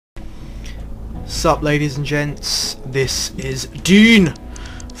Sup ladies and gents, this is Dean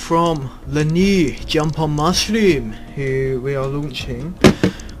from the new Jump on Mushroom, who we are launching.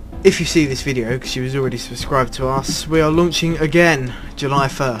 If you see this video, because you was already subscribed to us, we are launching again July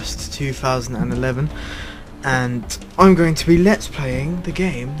 1st, 2011, and I'm going to be let's playing the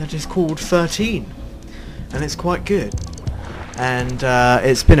game that is called 13, and it's quite good, and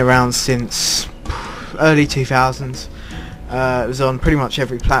it's been around since early 2000s. It was on pretty much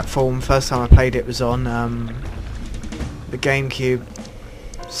every platform. First time I played it was on the GameCube.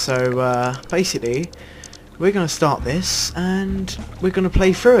 So basically, we're going to start this and we're going to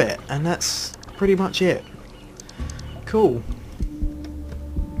play through it, and that's pretty much it. Cool.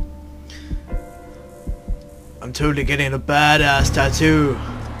 I'm totally getting a badass tattoo.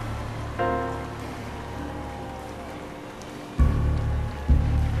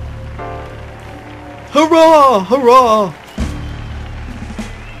 Hurrah! Hurrah!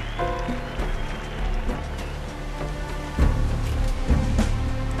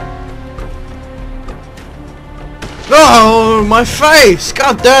 Oh, my face!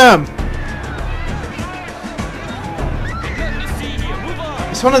 God damn!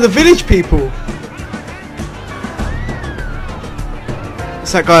 It's one of the village people.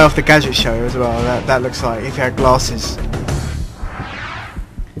 It's that guy off the Gadget Show as well. That looks like if he had glasses.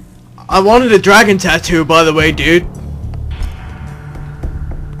 I wanted a dragon tattoo, by the way, dude.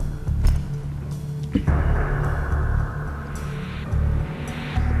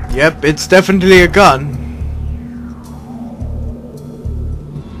 Yep, it's definitely a gun.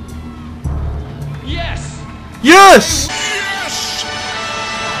 Yes! Yes!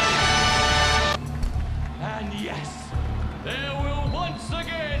 And yes, there will once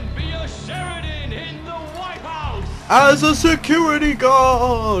again be a Sheridan in the White House! As a security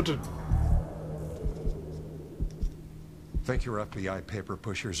guard! Think your FBI paper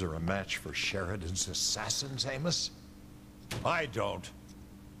pushers are a match for Sheridan's assassins, Amos? I don't.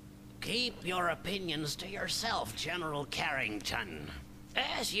 Keep your opinions to yourself, General Carrington.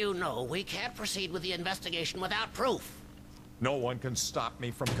 As you know, we can't proceed with the investigation without proof. No one can stop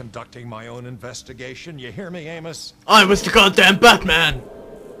me from conducting my own investigation. You hear me, Amos? I was the goddamn Batman!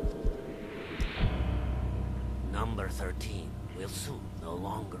 Number 13 will soon no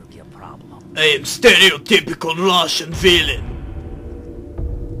longer be a problem. I am stereotypical Russian villain.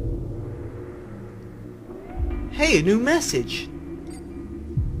 Hey, a new message.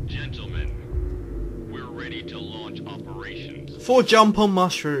 Gentlemen, we're ready to launch operations. For Jump on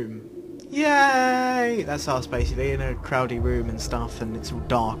Mushroom. Yay! That's us basically, in a crowded room and stuff, and it's all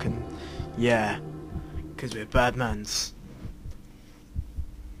dark and yeah. Because we're Badmans.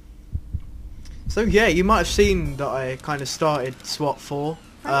 So yeah, you might have seen that I kind of started SWAT 4.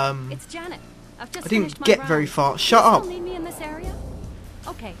 It's Janet. I've just I didn't finished my get round. very far. Shut up! Still need me in this area?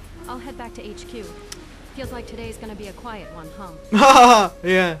 Okay, I'll head back to HQ. Feels like today's gonna be a quiet one, huh? Haha!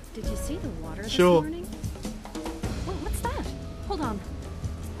 Yeah. Did you see the water this Sure. morning? What's that? Hold on.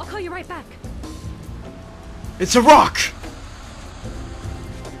 I'll call you right back. It's a rock!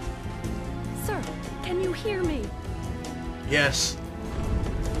 Sir, can you hear me? Yes.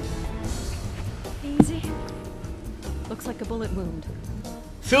 Easy. Looks like a bullet wound.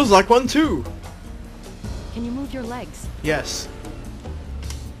 Feels like one too. Can you move your legs? Yes.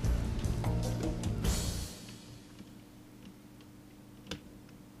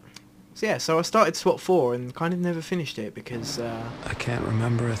 So yeah, so I started SWAT 4 and kind of never finished it because I can't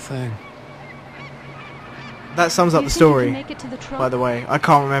remember a thing. that sums Do up you the think you story, can make it to the truck? by the way. I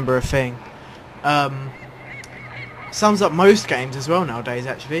can't remember a thing. Sums up most games as well nowadays,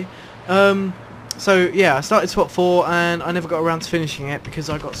 actually. So yeah, I started SWAT 4 and I never got around to finishing it because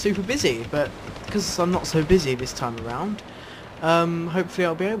I got super busy, but because I'm not so busy this time around, hopefully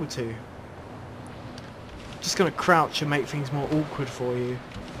I'll be able to. Just gonna crouch and make things more awkward for you.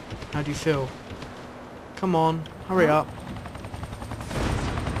 How do you feel? Come on, hurry up.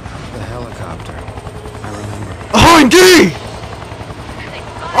 The helicopter. I remember. Behind D!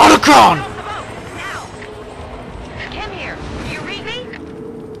 Otacron! Kim here. Do you read me?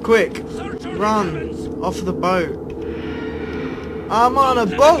 Quick, run off the boat. I'm on a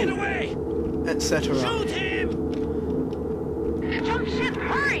boat, etc. Jump ship,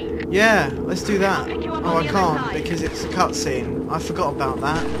 hurry! Yeah, let's do that. Oh, I can't because it's a cutscene. I forgot about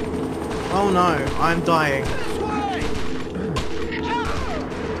that. Oh no, I'm dying.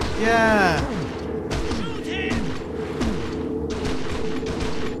 Yeah.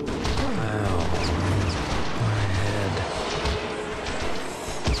 Ow. My head.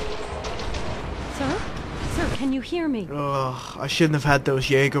 Sir, can you hear me? Ugh, I shouldn't have had those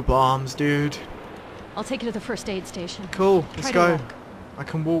Jaeger bombs, dude. I'll take you to the first aid station. Cool, let's Try to go. walk. I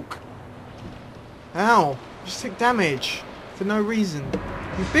can walk. Ow! Just took damage for no reason.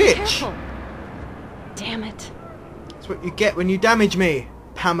 You bitch! Careful. Damn it. That's what you get when you damage me,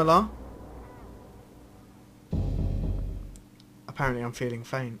 Pamela. Apparently I'm feeling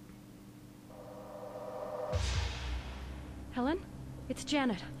faint. Helen? It's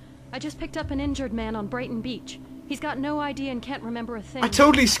Janet. I just picked up an injured man on Brighton Beach. He's got no ID and can't remember a thing. I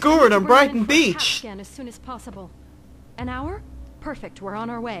totally scored on Brighton Beach! CAT scan as soon as possible. An hour? Perfect, we're on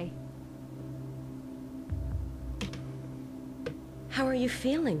our way. How are you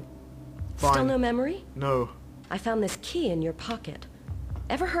feeling? Fine. Still no memory? No. I found this key in your pocket.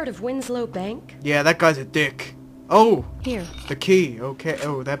 Ever heard of Winslow Bank? Yeah, that guy's a dick. Oh! Here. The key, okay.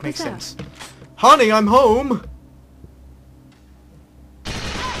 Oh, that makes What's sense. Honey, I'm home!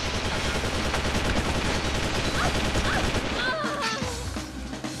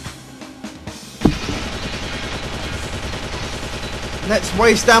 Let's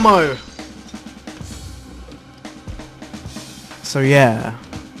waste ammo! So yeah.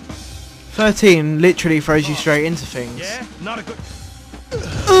 13 literally throws you straight into things. Yeah, not a good.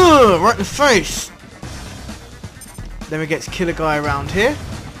 Ugh! Right in the face! Then we get to kill a guy around here.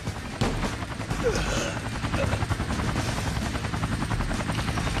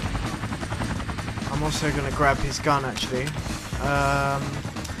 I'm also going to grab his gun actually.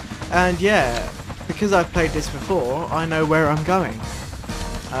 And yeah, because I've played this before, I know where I'm going.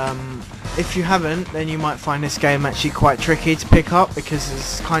 If you haven't, then you might find this game actually quite tricky to pick up because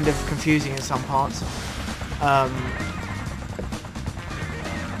it's kind of confusing in some parts.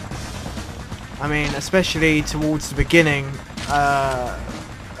 I mean, especially towards the beginning,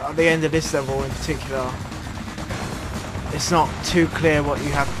 at the end of this level in particular, it's not too clear what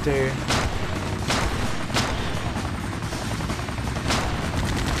you have to do.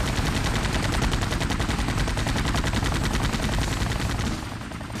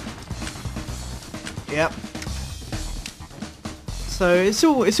 Yep. So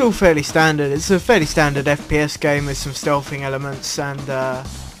it's all fairly standard. It's a fairly standard FPS game with some stealthing elements, and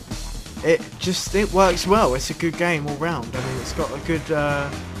it works well. It's a good game all round. I mean, it's got a good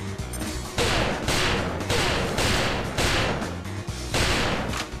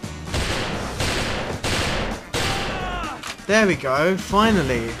there we go,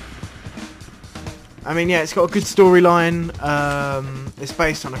 finally. I mean, yeah, it's got a good storyline. It's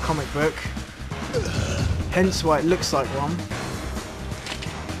based on a comic book, hence why it looks like one.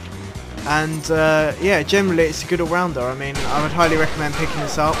 And yeah, generally it's a good all-rounder. I mean, I would highly recommend picking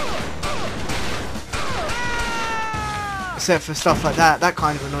this up. Except for stuff like that. That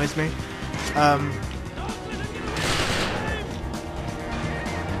kind of annoys me.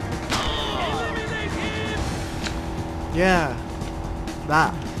 Yeah,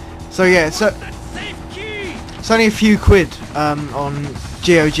 that. So yeah, it's only a few quid on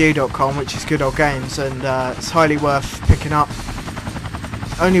GOG.com, which is Good Old Games, and it's highly worth picking up.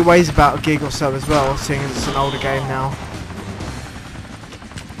 Only weighs about a gig or so as well, seeing as it's an older game now.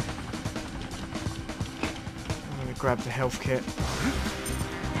 I'm gonna grab the health kit.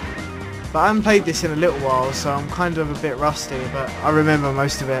 But I haven't played this in a little while, so I'm kind of a bit rusty, but I remember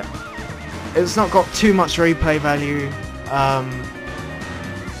most of it. It's not got too much replay value.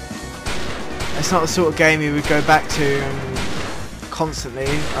 It's not the sort of game you would go back to constantly.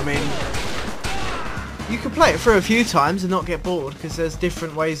 I mean, you can play it through a few times and not get bored because there's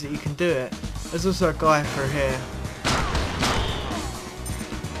different ways that you can do it. There's also a guy through here.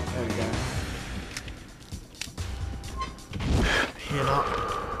 There we go. Heal up.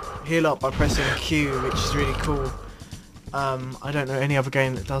 Heal up by pressing Q, which is really cool. I don't know any other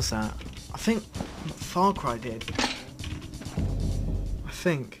game that does that. I think Far Cry did. I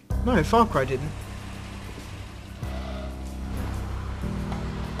think. No, Far Cry didn't.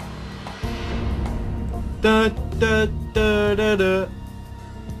 Da, da, da, da, da.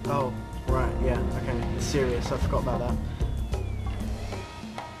 Oh, right, yeah, okay. It's serious, I forgot about that.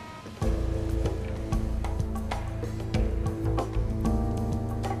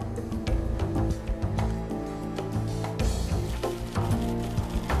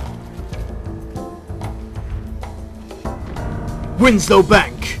 Winslow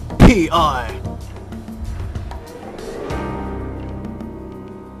Bank, P.I.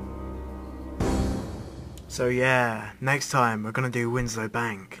 So yeah, next time we're gonna do Winslow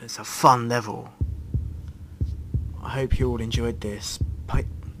Bank. It's a fun level. I hope you all enjoyed this part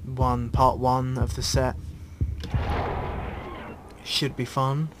one of the set. It should be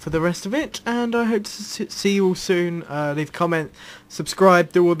fun for the rest of it, and I hope to see you all soon. Leave a comment,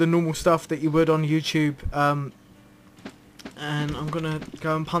 subscribe, do all the normal stuff that you would on YouTube. And I'm gonna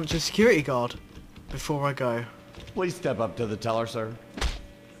go and punch a security guard before I go. Please step up to the teller, sir.